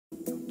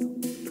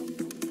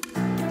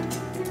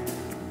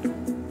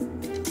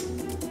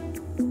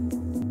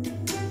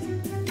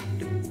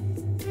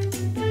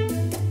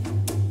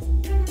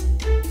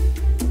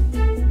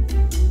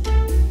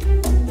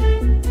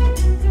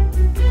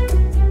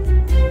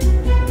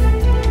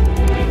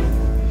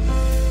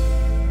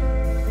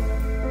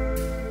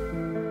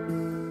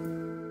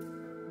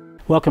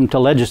Welcome to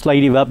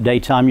Legislative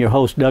Updates. I'm your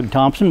host, Doug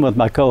Thompson, with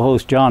my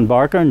co-host, John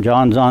Barker, and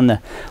John's on the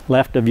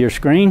left of your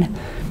screen.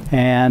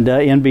 And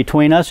in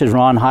between us is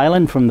Ron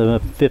Highland from the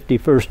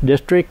 51st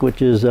District,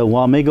 which is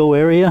Wamego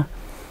area.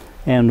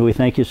 And we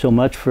thank you so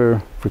much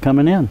for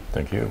coming in.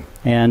 Thank you.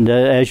 And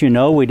as you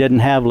know, we didn't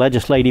have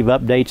legislative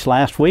updates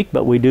last week,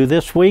 but we do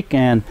this week.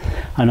 And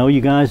I know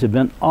you guys have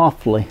been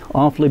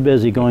awfully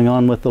busy going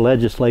on with the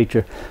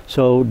legislature.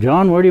 So,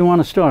 John, where do you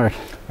want to start?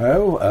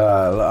 Well,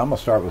 I'm going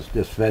to start with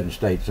just Fed and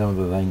State, some of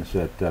the things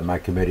that my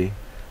committee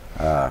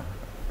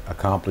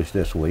accomplished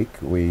this week.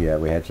 We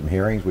had some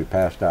hearings. We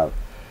passed out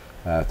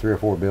 3 or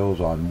 4 bills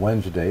on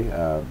Wednesday.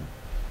 A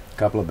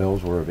couple of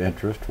bills were of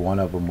interest. One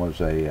of them was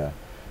a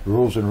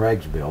Rules and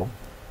Regs bill.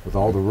 With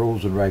all the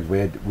rules and regs,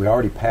 we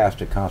already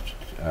passed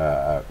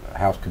a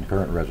House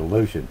concurrent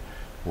resolution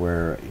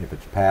where if it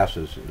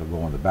passes, it'll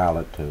go on the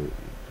ballot to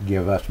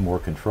give us more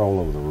control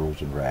over the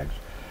rules and regs.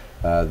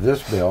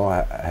 This bill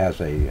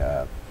has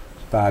a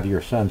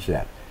 5-year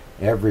sunset.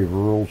 Every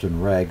rules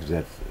and regs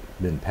that's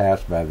been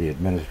passed by the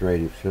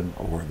administration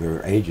or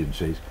their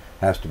agencies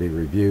has to be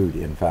reviewed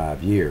in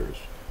 5 years.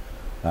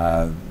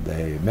 The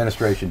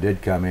administration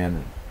did come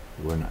in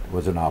and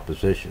was in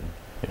opposition.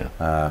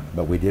 Yeah.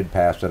 But we did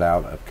pass it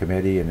out of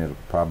committee, and it'll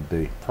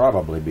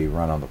probably be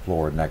run on the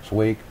floor next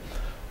week.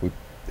 We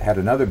had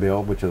another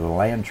bill, which is a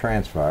land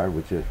transfer,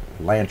 which is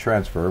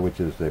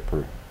the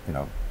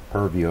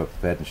purview of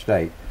Fed and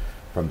State,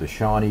 from the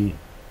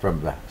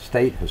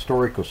State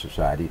Historical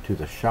Society to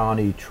the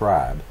Shawnee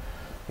Tribe.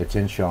 It's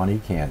in Shawnee,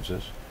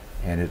 Kansas,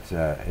 and it's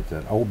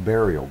an old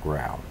burial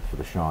ground for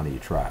the Shawnee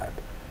Tribe,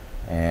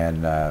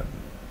 and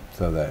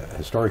so the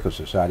Historical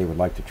Society would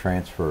like to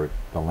transfer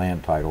the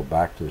land title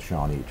back to the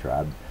Shawnee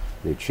Tribe.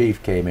 The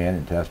chief came in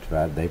and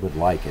testified they would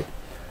like it.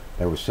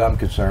 There were some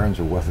concerns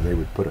of whether they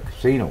would put a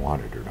casino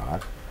on it or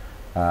not.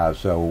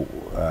 So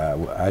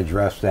I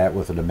addressed that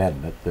with an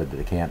amendment that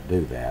they can't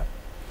do that.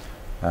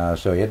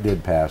 So it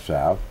did pass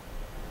out.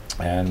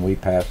 And we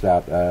passed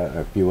out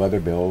a few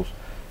other bills.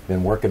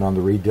 Been working on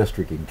the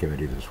redistricting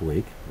committee this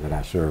week that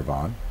I serve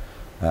on.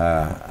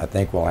 I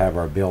think we'll have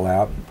our bill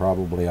out and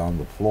probably on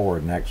the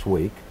floor next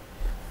week.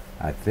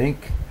 I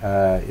think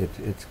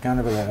it's kind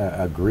of an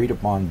agreed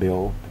upon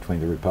bill between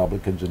the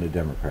Republicans and the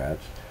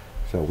Democrats.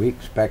 So we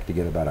expect to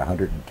get about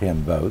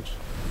 110 votes.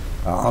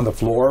 On the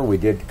floor, we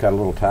did cut a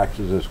little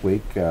taxes this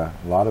week. A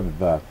lot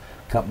of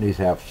companies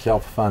have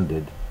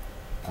self-funded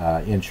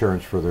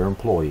insurance for their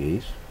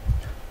employees,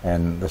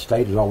 and the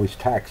state has always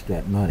taxed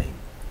that money.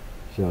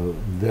 So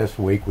this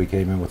week we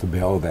came in with a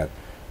bill that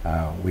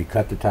we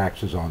cut the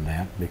taxes on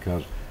that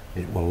because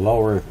it will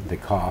lower the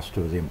cost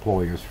to the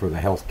employers for the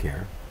health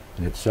care.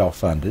 And it's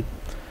self-funded.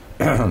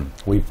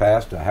 We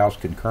passed a House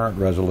concurrent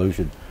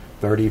resolution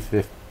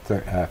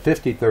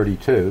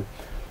 5032,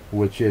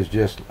 which is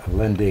just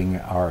lending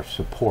our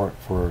support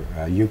for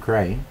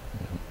Ukraine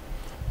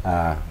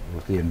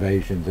with the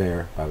invasion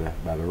there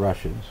by the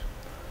Russians.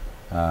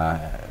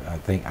 I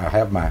think I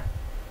have my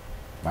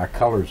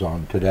colors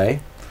on today.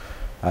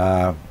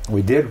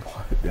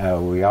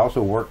 We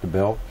also worked a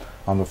bill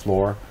on the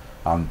floor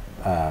on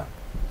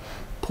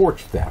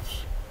porch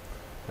thefts.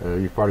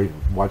 You probably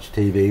watch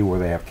TV where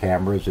they have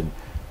cameras and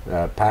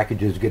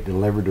packages get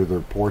delivered to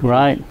their porches.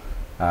 Right.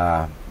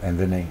 And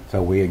then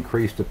so we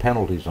increased the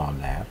penalties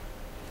on that.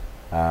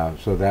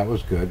 So that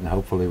was good, and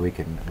hopefully we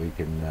can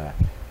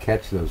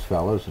catch those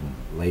fellows and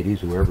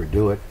ladies, whoever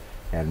do it,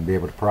 and be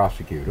able to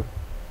prosecute them.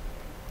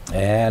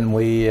 And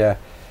we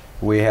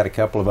had a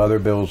couple of other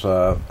bills,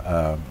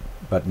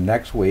 but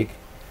next week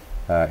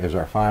is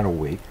our final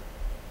week.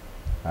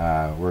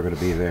 We're going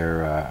to be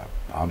there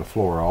on the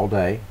floor all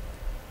day.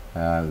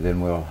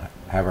 Then we'll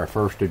have our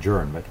first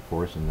adjournment, of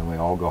course, and then we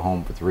all go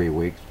home for 3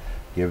 weeks,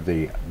 give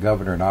the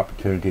governor an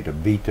opportunity to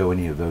veto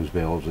any of those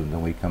bills, and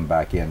then we come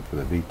back in for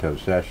the veto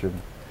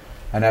session.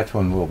 And that's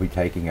when we'll be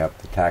taking up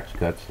the tax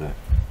cuts.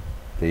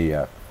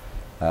 The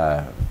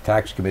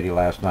tax committee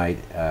last night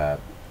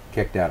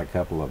kicked out a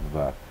couple of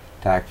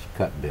tax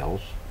cut bills.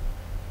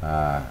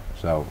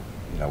 So,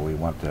 we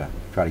want to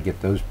try to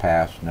get those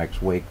passed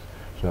next week,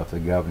 so if the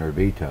governor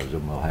vetoes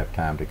them, we'll have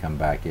time to come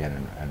back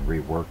in and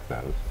rework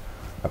those.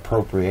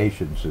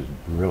 Appropriations has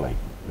really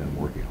been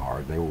working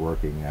hard. They were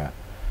working,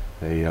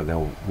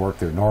 they'll work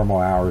their normal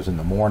hours in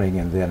the morning,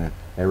 and then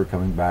they were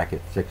coming back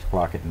at 6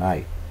 o'clock at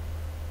night,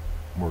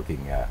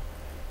 working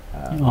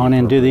on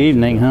into the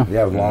evening, huh?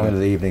 Yeah, long into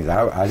the evenings.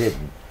 I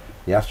didn't.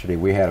 Yesterday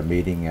we had a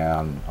meeting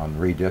on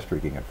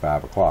redistricting at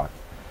 5 o'clock,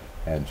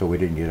 and so we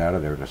didn't get out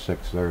of there till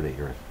 6:30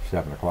 or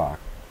 7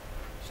 o'clock.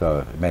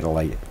 So it made a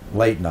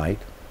late night,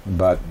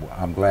 but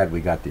I'm glad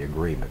we got the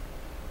agreement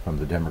from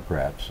the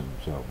Democrats, and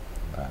so.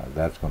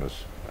 That's going to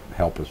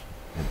help us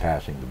in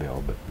passing the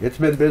bill, but it's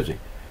been busy,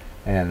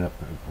 and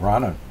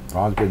Ron's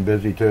been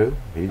busy too.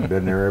 He's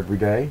been there every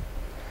day.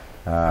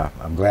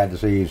 I'm glad to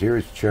see he's here.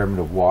 He's chairman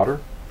of Water,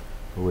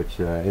 which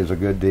is a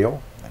good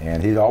deal,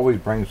 and he always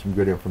brings some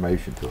good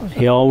information to us.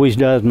 He always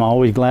does. I'm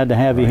always glad to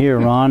have you here,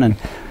 Ron.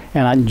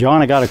 And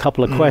John, I got a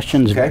couple of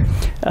questions. Okay.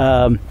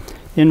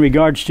 in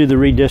regards to the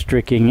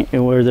redistricting,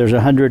 where there's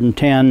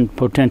 110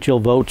 potential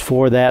votes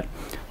for that,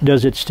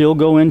 does it still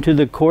go into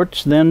the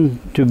courts then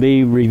to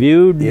be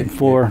reviewed?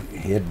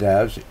 It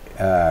does.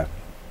 If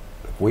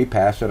we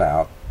pass it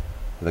out,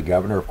 the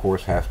governor, of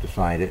course, has to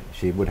sign it.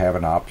 She would have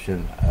an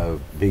option of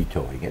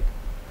vetoing it.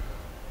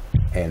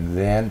 And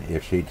then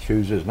if she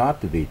chooses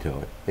not to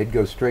veto it, it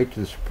goes straight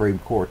to the Supreme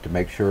Court to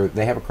make sure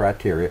they have a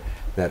criteria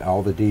that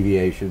all the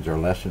deviations are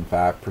less than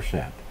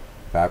 5%,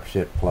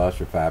 5%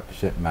 plus or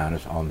 5%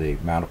 minus on the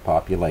amount of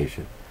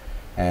population.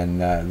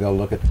 And they'll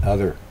look at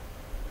other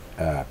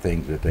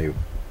things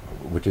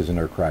which isn't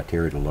their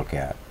criteria to look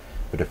at.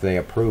 But if they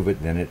approve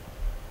it, then it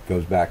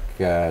goes back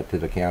to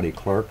the county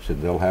clerks,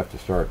 and they'll have to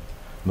start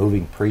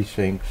moving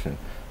precincts. And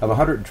of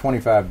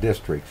 125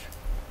 districts,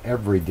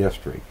 every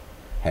district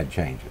had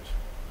changes.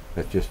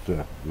 That's just a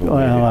little bit.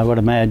 Well, I would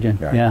imagine,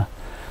 yeah.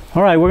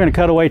 All right, we're going to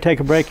cut away,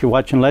 take a break. You're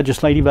watching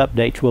Legislative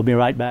Updates. We'll be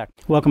right back.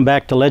 Welcome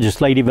back to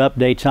Legislative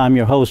Updates. I'm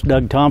your host,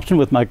 Doug Thompson,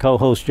 with my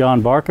co-host,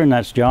 John Barker, and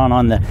that's John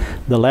on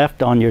the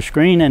left on your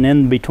screen. And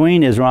in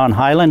between is Ron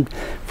Highland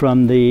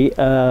from the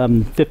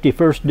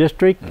 51st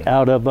District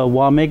out of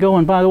Wamego.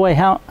 And by the way,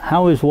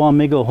 how is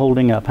Wamego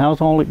holding up?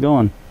 How's all it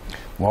going?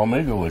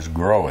 Wamego is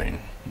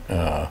growing,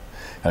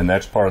 and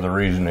that's part of the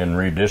reason in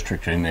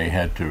redistricting they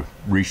had to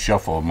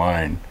reshuffle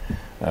mine.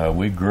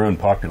 We grew in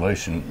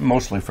population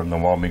mostly from the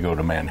Wamego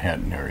to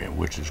Manhattan area,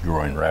 which is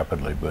growing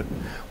rapidly, but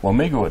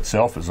Wamego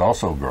itself is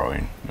also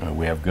growing.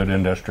 We have good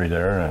industry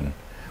there, and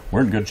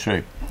we're in good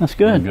shape. That's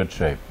good. We're in good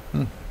shape.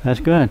 That's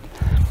good.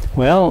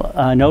 Well,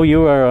 I know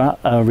you are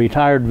a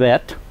retired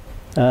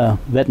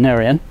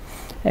veterinarian,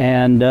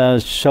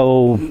 and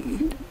so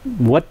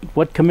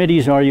what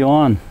committees are you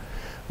on?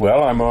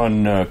 Well, I'm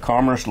on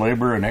Commerce,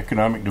 Labor, and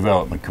Economic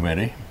Development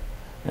Committee.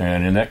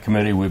 And in that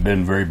committee, we've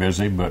been very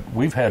busy, but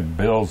we've had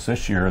bills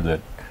this year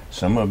that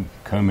some of them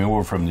come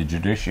over from the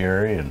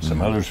judiciary and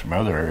some others from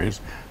other areas,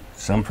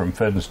 some from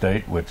Fed and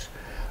State, which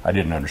I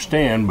didn't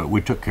understand, but we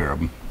took care of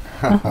them.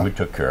 We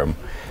took care of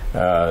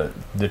them.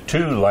 The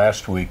two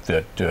last week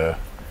that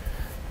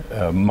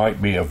might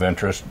be of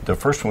interest, the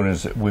first one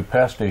is that we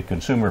passed a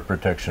consumer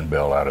protection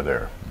bill out of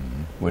there,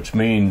 which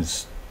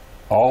means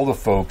all the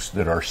folks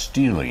that are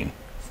stealing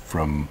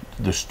from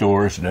the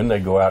stores, and then they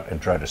go out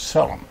and try to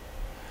sell them.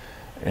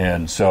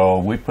 And so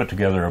we put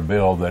together a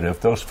bill that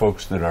if those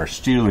folks that are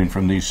stealing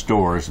from these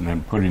stores and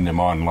then putting them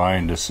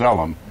online to sell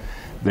them,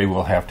 they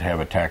will have to have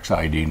a tax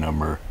ID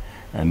number,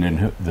 and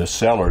then the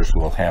sellers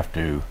will have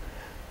to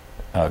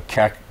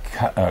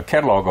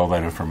catalog all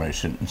that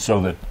information so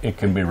that it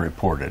can be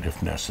reported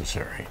if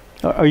necessary.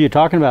 Are you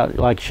talking about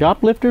like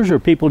shoplifters or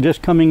people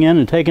just coming in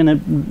and taking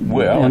it?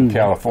 Well, in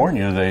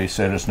California, they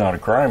said it's not a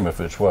crime if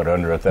it's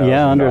under $1,000.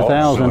 Yeah, under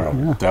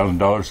 $1,000. So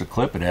 $1,000 a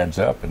clip, it adds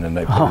up, and then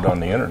they put it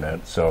on the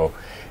internet. So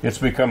it's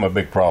become a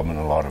big problem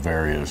in a lot of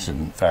areas.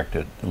 In fact,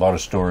 a lot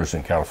of stores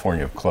in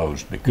California have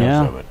closed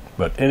because of it.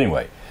 But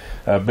anyway,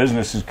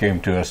 businesses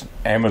came to us.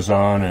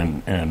 Amazon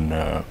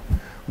and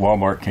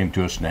Walmart came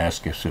to us and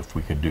asked us if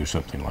we could do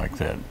something like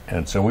that.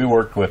 And so we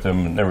worked with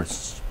them, and there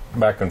was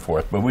back and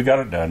forth, but we got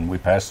it done. We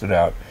passed it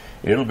out.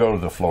 It'll go to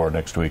the floor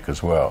next week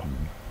as well.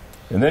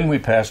 And then we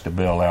passed a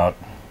bill out,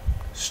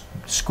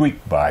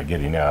 squeaked by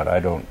getting out.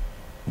 I don't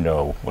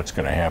know what's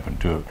going to happen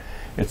to it.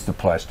 It's the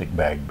plastic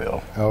bag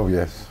bill. Oh,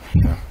 yes.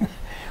 Yeah.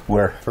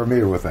 We're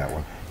familiar with that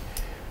one.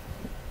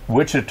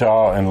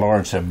 Wichita and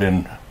Lawrence have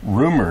been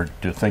rumored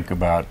to think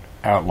about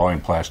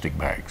outlawing plastic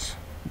bags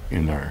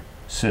in their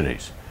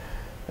cities.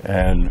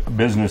 And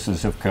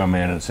businesses have come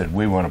in and said,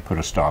 we want to put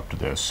a stop to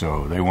this.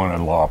 So they want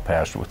a law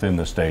passed within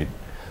the state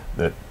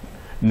that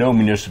no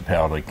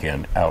municipality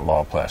can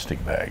outlaw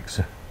plastic bags.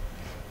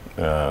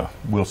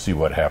 We'll see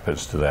what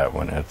happens to that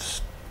one.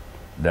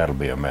 That'll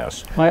be a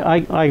mess.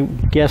 I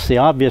guess the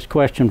obvious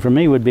question for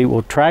me would be,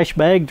 well, trash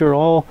bags are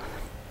all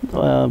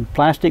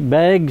plastic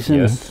bags? And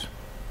yes.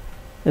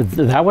 Is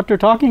that what they're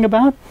talking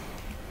about?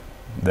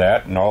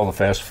 That and all the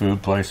fast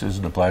food places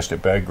and the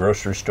plastic bag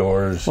grocery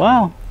stores.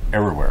 Wow.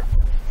 Everywhere.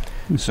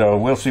 So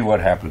we'll see what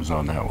happens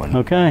on that one.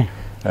 Okay.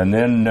 And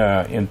then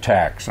in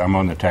tax, I'm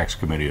on the tax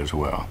committee as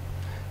well.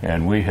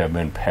 And we have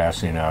been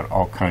passing out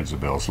all kinds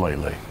of bills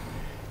lately.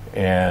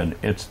 And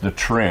it's the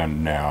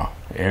trend now.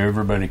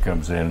 Everybody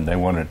comes in, they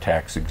want a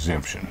tax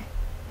exemption.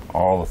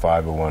 All the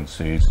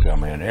 501c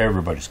come in,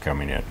 everybody's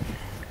coming in.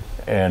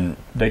 And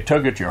they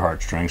tug at your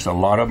heartstrings. A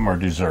lot of them are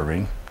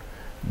deserving,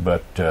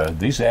 but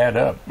these add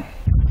up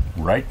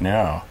right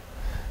now.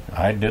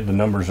 I did the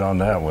numbers on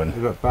that one.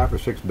 Is that $5 or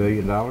 $6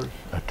 billion?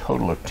 A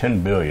total of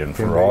 $10 billion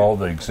for all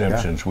the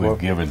exemptions we've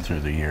given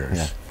through the years.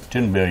 Yeah.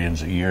 $10 billion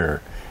a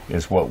year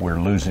is what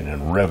we're losing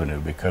in revenue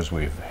because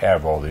we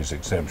have all these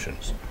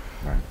exemptions.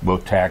 Right.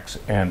 Both tax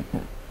and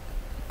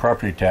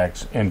property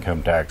tax,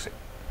 income tax,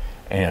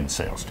 and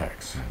sales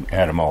tax.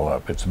 Add them all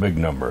up. It's a big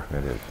number.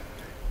 It is.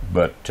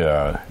 But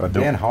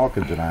Dan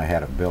Hawkins and I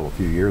had a bill a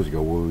few years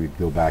ago where we'd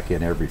go back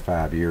in every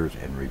 5 years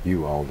and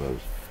review all those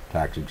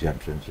tax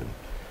exemptions, and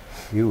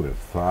you would have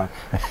thought,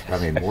 I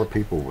mean, more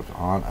people was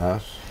on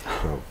us,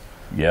 so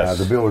yes,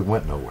 the bill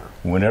went nowhere.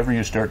 Whenever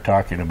you start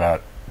talking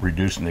about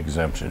reducing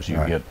exemptions. You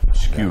Right. get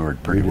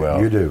skewered pretty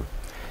well. You do.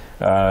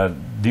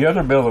 The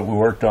other bill that we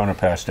worked on and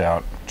passed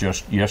out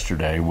just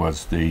yesterday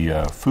was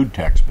the food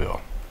tax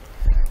bill.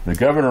 The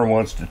governor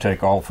wants to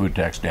take all food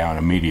tax down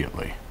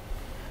immediately.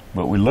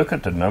 But we look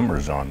at the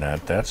numbers on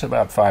that, that's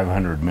about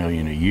 $500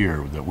 million a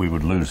year that we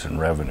would lose in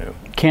revenue.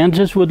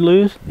 Kansas would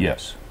lose?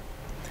 Yes.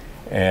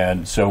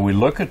 And so we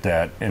look at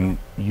that, and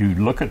you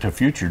look at the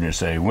future and you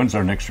say, when's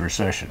our next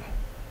recession?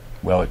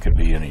 Well, it could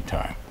be any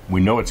time. We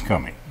know it's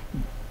coming.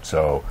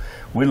 So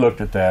we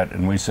looked at that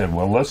and we said,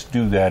 well, let's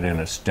do that in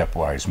a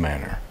stepwise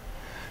manner.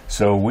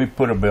 So we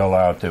put a bill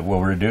out that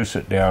will reduce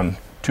it down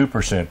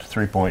 2% to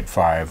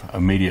 3.5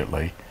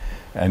 immediately,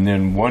 and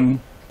then 1%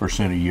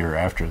 a year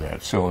after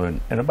that. So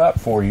in about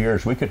 4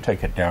 years, we could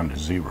take it down to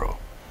zero.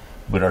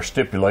 But our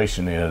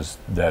stipulation is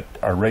that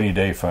our rainy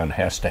day fund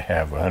has to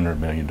have $100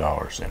 million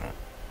in it.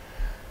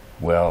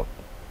 Well,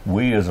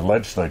 we as a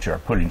legislature are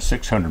putting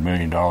 $600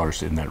 million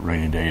in that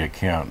rainy day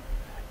account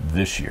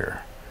this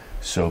year.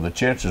 So the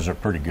chances are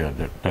pretty good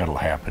that that'll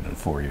happen in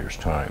 4 years'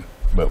 time.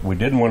 But we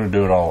didn't want to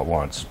do it all at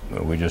once.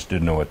 We just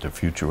didn't know what the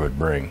future would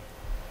bring.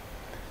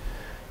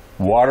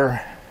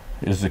 Water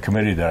is the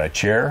committee that I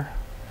chair,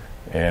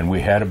 and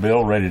we had a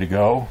bill ready to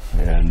go,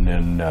 and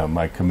then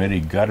my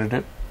committee gutted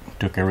it,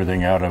 took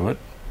everything out of it,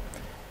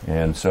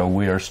 and so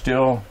we are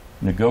still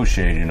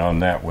negotiating on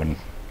that one.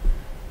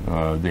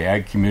 The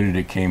ag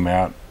community came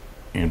out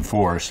in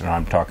force, and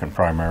I'm talking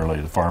primarily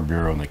the Farm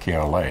Bureau and the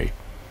KLA,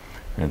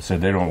 and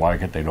said they don't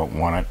like it, they don't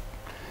want it.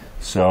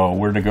 So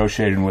we're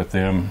negotiating with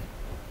them.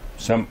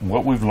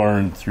 What we've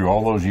learned through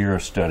all those years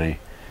of study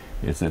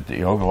is that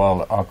the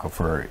Ogallala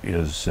Aquifer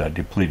is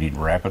depleting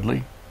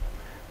rapidly.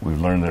 We've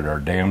learned that our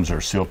dams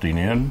are silting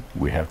in.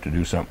 We have to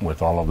do something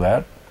with all of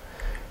that.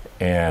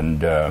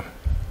 And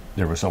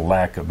there was a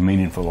lack of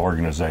meaningful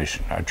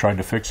organization. I tried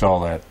to fix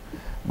all that,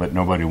 but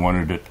nobody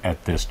wanted it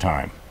at this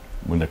time.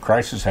 When the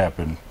crisis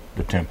happened,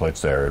 the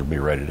template's there. It'll be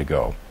ready to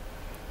go.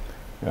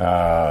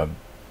 I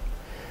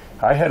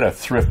had a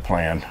thrift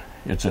plan.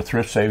 It's a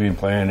thrift saving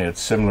plan.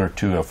 It's similar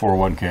to a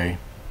 401k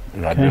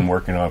that I've been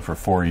working on for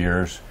 4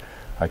 years.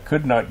 I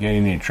could not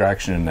gain any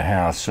traction in the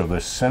House, so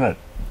the Senate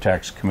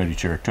Tax Committee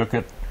chair took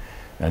it,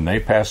 and they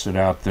passed it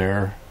out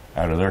there,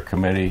 out of their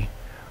committee,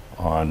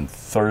 on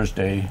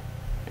Thursday,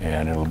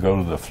 and it'll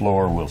go to the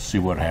floor. We'll see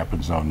what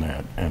happens on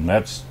that.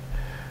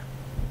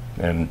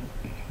 And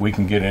we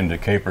can get into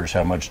capers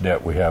how much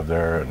debt we have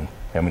there and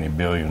how many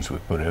billions we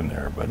put in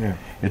there, but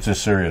it's a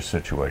serious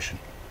situation.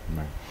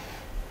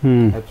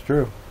 That's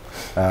true.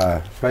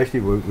 Especially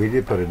we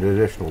did put an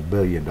additional $1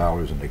 billion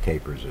into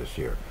capers this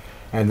year,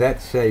 and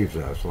that saves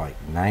us like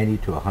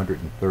 $90 to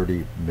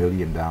 $130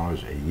 million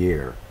a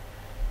year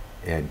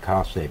in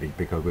cost savings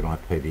because we don't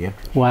have to pay the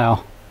interest.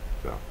 Wow.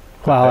 So,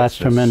 wow, that's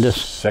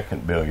tremendous.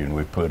 Second billion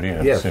we put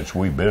in since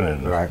we've been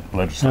in the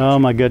legislature. Oh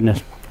my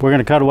goodness. We're going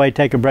to cut away,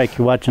 take a break.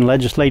 You're watching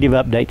Legislative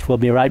Updates. We'll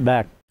be right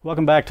back.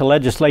 Welcome back to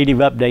Legislative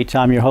Updates.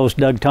 I'm your host,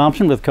 Doug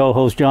Thompson, with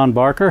co-host John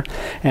Barker.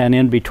 And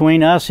in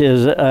between us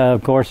is,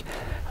 of course,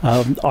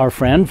 our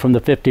friend from the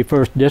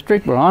 51st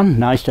District, Ron.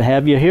 Nice to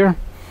have you here.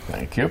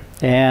 Thank you.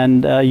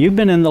 And you've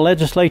been in the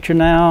legislature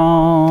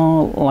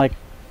now, like,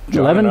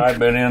 John 11? and I have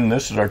been in,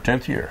 this is our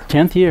 10th year.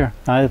 10th year.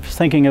 I was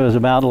thinking it was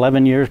about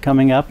 11 years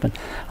coming up, and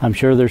I'm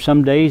sure there's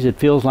some days it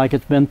feels like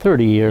it's been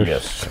 30 years.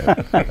 Yes.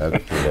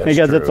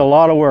 Because it's a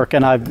lot of work,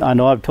 and I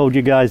know I've told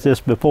you guys this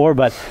before,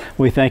 but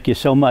we thank you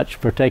so much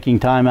for taking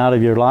time out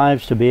of your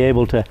lives to be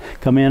able to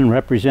come in and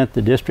represent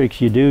the districts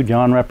you do.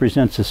 John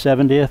represents the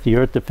 70th,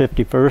 you're at the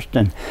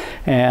 51st,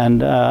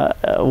 and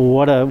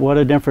what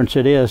a difference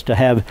it is to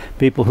have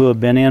people who have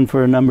been in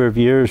for a number of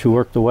years, who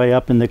work their way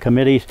up in the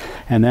committees,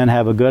 and then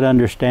have a good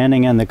understanding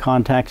and the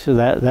contacts of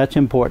that's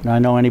important. I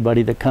know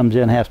anybody that comes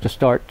in has to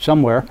start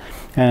somewhere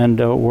and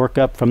work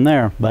up from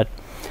there, but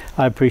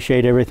I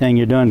appreciate everything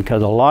you're doing,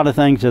 because a lot of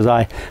things, as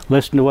I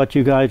listen to what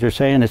you guys are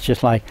saying, it's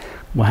just like,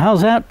 well,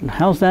 how's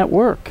that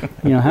work?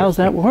 You know, how's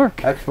that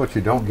work? That's what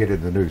you don't get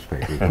in the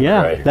newspaper.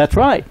 Yeah, Right. That's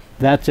right.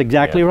 That's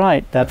exactly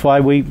right. That's why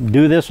we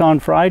do this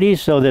on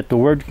Fridays, so that the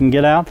word can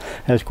get out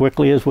as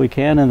quickly as we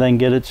can and then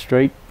get it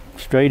straight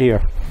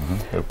here.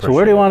 So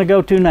where do you want to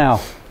go to now?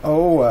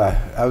 Oh,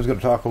 I was going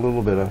to talk a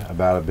little bit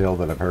about a bill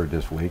that I've heard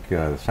this week,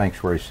 the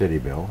Sanctuary City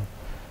bill.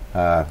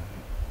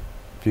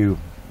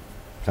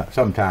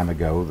 Some time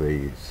ago,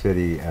 the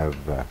city of,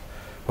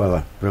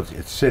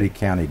 it's city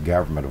county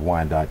government of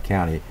Wyandotte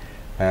County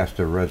passed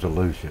a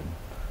resolution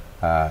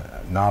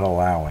not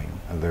allowing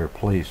their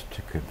police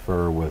to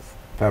confer with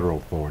federal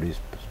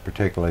authorities,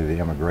 particularly the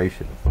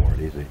immigration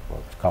authorities,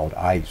 what's called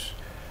ICE,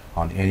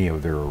 on any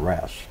of their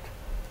arrests.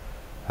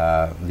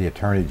 The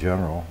Attorney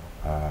General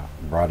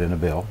brought in a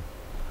bill,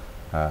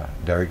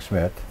 Derek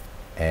Smith,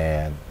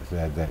 and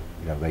said that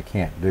they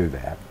can't do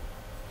that.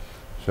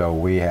 So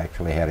we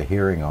actually had a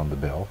hearing on the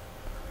bill.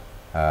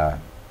 The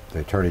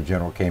Attorney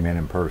General came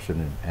in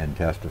person and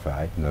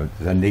testified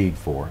the need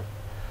for it,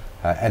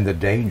 and the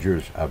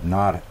dangers of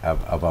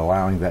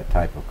allowing that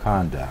type of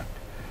conduct.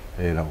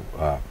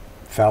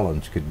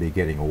 felons could be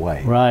getting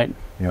away. Right.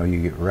 You know,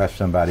 you arrest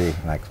somebody,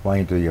 and I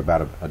explained to you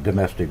about a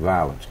domestic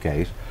violence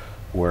case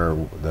where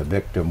the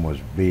victim was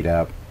beat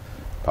up.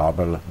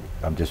 Probably,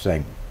 I'm just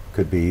saying,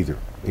 could be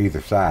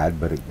either side.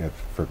 But if,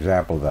 for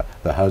example,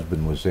 the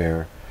husband was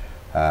there,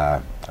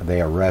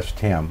 they arrest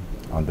him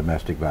on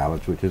domestic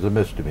violence, which is a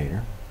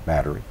misdemeanor,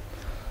 battery,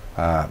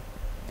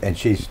 and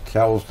she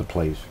tells the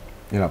police,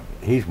 you know,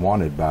 he's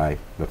wanted by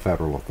the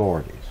federal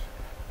authorities,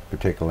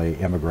 particularly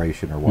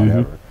immigration or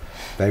whatever.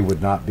 They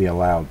would not be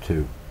allowed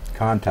to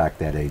contact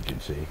that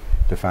agency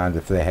to find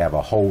if they have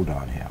a hold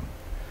on him.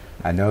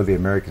 I know the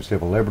American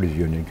Civil Liberties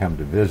Union come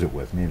to visit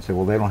with me and say,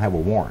 well, they don't have a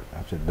warrant.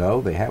 I said, no,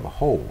 they have a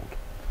hold,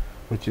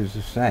 which is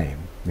the same,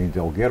 means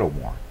they'll get a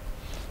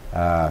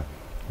warrant.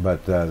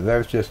 But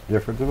there's just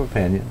difference of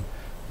opinion.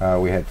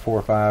 We had 4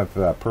 or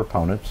 5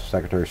 proponents,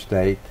 Secretary of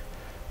State.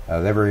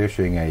 They were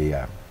issuing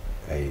a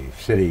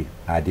city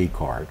ID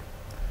card,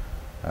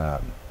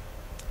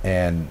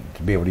 and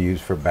to be able to use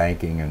for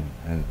banking,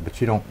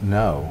 but you don't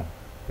know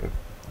if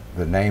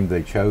the name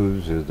they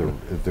chose is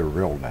their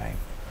real name.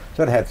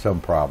 So it had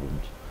some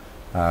problems.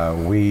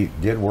 We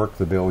did work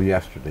the bill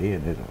yesterday,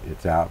 and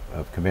it's out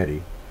of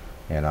committee,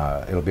 and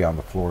it'll be on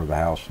the floor of the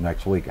House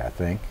next week, I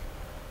think.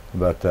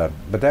 But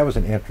that was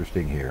an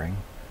interesting hearing.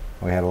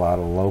 We had a lot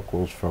of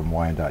locals from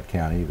Wyandotte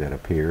County that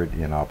appeared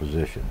in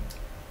opposition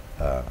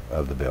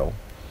of the bill.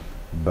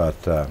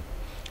 But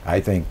I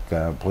think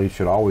police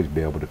should always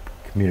be able to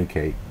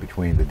communicate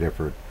between the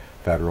different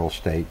federal,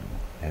 state,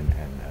 and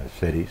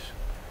cities.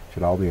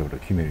 Should all be able to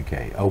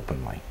communicate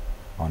openly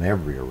on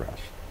every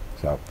arrest.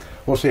 So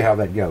we'll see how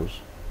that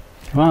goes.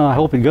 Well, I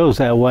hope it goes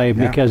that way,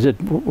 because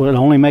it would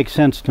only make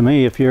sense to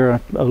me if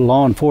you're a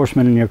law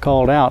enforcement and you're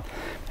called out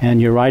and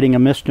you're writing a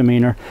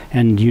misdemeanor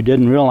and you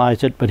didn't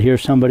realize it, but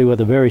here's somebody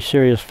with a very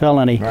serious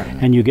felony, right,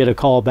 and you get a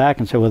call back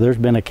and say, well, there's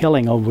been a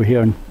killing over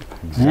here. And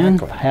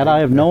exactly. Had I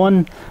have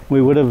known,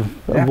 we would have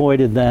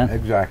avoided that.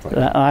 Exactly.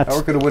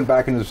 Or could have went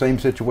back into the same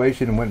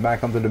situation and went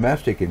back on the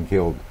domestic and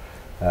killed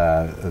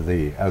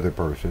the other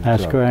person.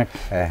 That's correct.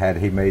 Had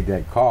he made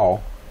that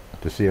call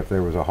to see if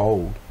there was a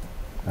hold,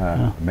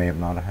 may have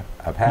not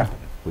have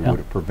happened. We would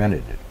have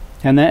prevented it.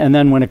 And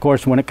then when it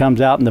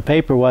comes out in the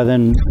paper, well,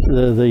 then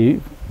the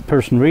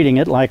person reading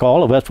it, like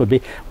all of us, would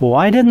be, well,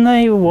 why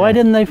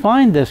didn't they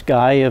find this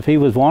guy if he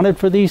was wanted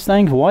for these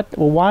things?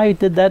 Why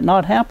did that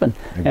not happen?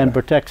 Exactly. And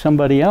protect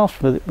somebody else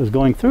that was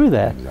going through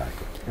that.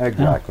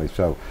 Exactly.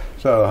 So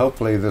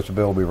hopefully this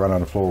bill will be run on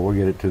the floor. We'll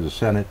get it to the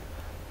Senate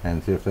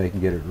and see if they can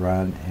get it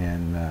run.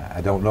 And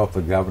I don't know if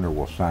the governor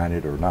will sign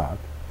it or not.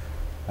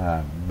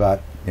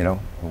 But you know,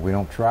 if we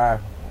don't try,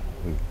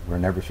 we're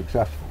never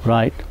successful.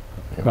 Right.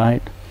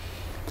 Right.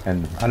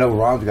 And I know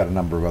Ron's got a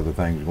number of other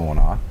things going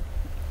on.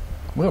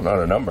 Well, not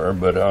a number,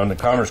 but on the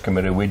Commerce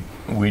Committee,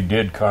 we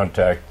did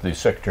contact the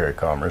Secretary of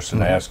Commerce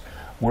and ask,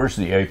 where's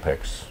the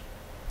Apex?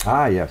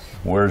 Ah, yes.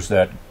 Where is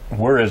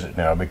it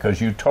now?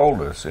 Because you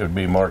told us it would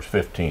be March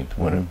 15th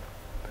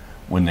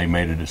when they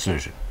made a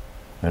decision.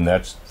 And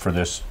that's for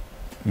this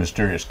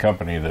mysterious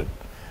company that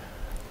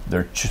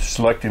they're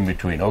selecting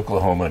between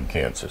Oklahoma and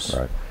Kansas.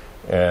 Right.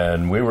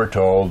 And we were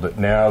told that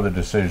now the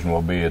decision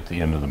will be at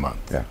the end of the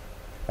month. Yeah.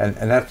 And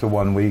that's the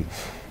one we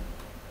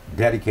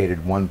dedicated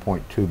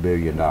 $1.2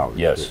 billion.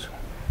 Yes.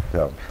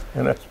 So.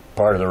 And that's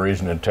part of the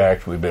reason in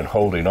tax we've been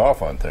holding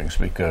off on things,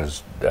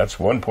 because that's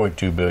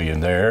 $1.2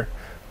 billion there,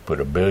 put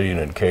 $1 billion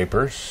in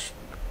capers.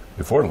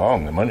 Before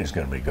long, the money's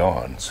going to be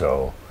gone.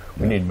 So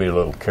we need to be a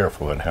little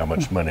careful in how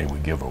much money we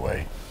give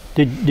away.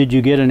 Did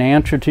you get an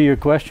answer to your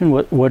question?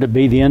 Would it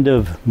be the end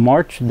of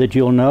March that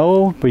you'll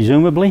know,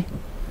 presumably?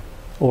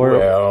 Or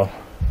well,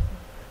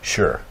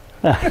 sure.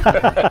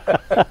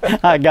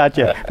 I got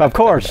you. Of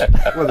course.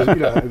 Well,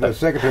 the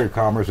Secretary of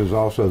Commerce is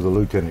also the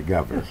Lieutenant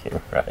Governor.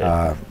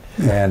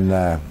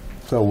 Right.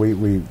 So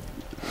we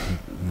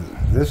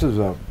this is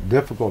a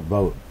difficult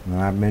vote. And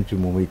I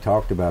mentioned when we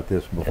talked about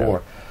this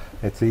before,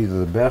 it's either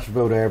the best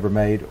vote I ever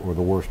made or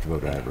the worst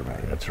vote I ever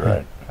made. That's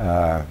right.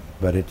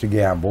 But it's a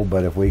gamble.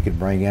 But if we could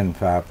bring in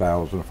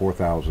 5,000 or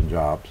 4,000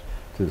 jobs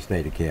to the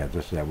state of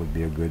Kansas, that would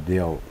be a good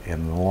deal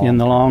in the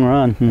long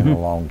run. In the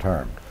long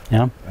term.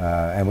 Yeah.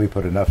 And we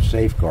put enough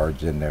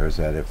safeguards in there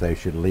that if they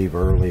should leave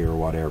early or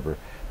whatever,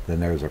 then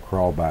there's a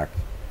crawlback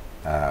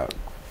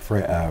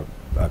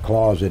a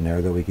clause in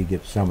there that we could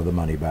get some of the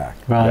money back.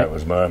 Right. That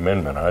was my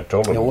amendment. I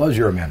told them. It was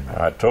your amendment.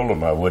 I told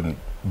them I wouldn't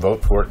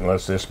vote for it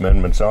unless this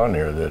amendment's on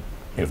there, that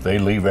if they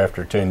leave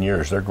after 10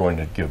 years, they're going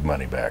to give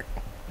money back.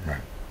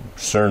 Right.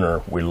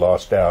 Cerner, we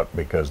lost out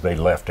because they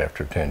left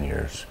after 10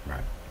 years.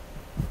 Right.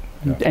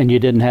 And you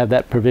didn't have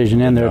that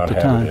provision in there at the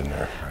time. It in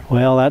there.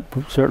 Well, that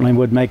certainly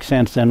would make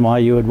sense then why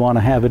you would want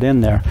to have it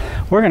in there.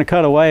 We're going to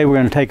cut away. We're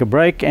going to take a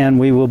break, and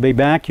we will be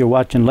back. You're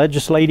watching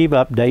Legislative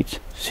Updates.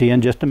 See you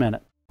in just a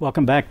minute.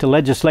 Welcome back to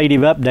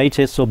Legislative Updates.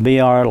 This will be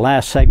our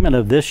last segment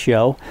of this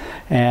show,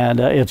 and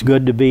it's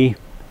good to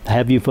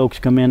have you folks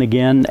come in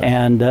again.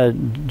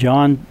 And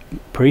John,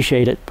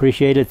 appreciate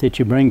it that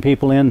you bring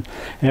people in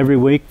every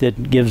week.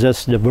 That gives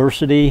us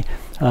diversity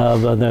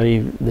of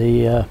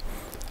the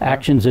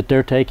actions that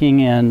they're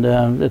taking, and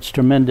it's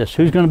tremendous.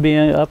 Who's going to be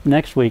up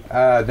next week?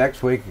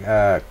 Next week,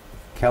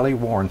 Kelly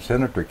Warren,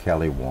 Senator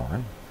Kelly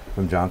Warren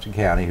from Johnson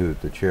County, who is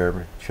the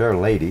chair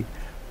lady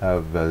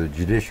of the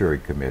Judiciary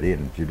Committee,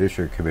 and the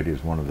Judiciary Committee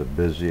is one of the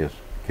busiest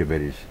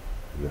committees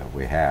that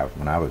we have.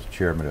 When I was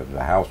chairman of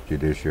the House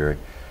Judiciary,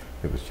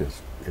 it was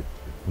just the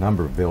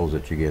number of bills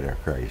that you get are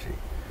crazy.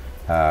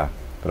 But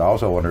I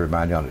also want to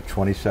remind you, on the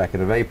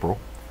 22nd of April,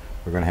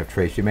 we're going to have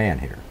Tracy Mann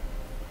here,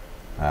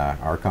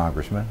 our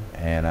congressman,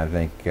 and I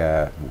think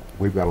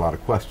we've got a lot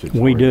of questions.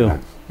 We do.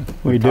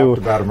 We do. Talked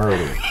about them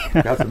earlier.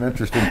 Got some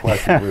interesting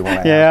questions we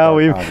want to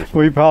ask.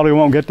 We probably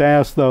won't get to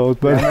ask those,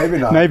 but maybe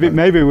not.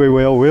 Maybe we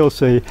will. We'll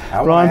see.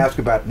 I want to ask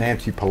about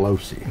Nancy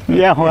Pelosi.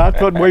 Yeah, well,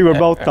 that's what we were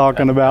both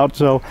talking about,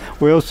 so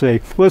we'll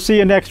see. We'll see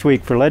you next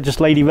week for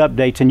legislative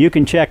updates, and you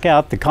can check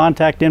out the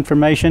contact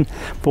information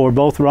for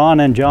both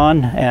Ron and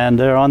John, and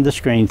they're on the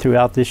screen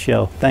throughout this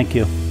show. Thank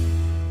you.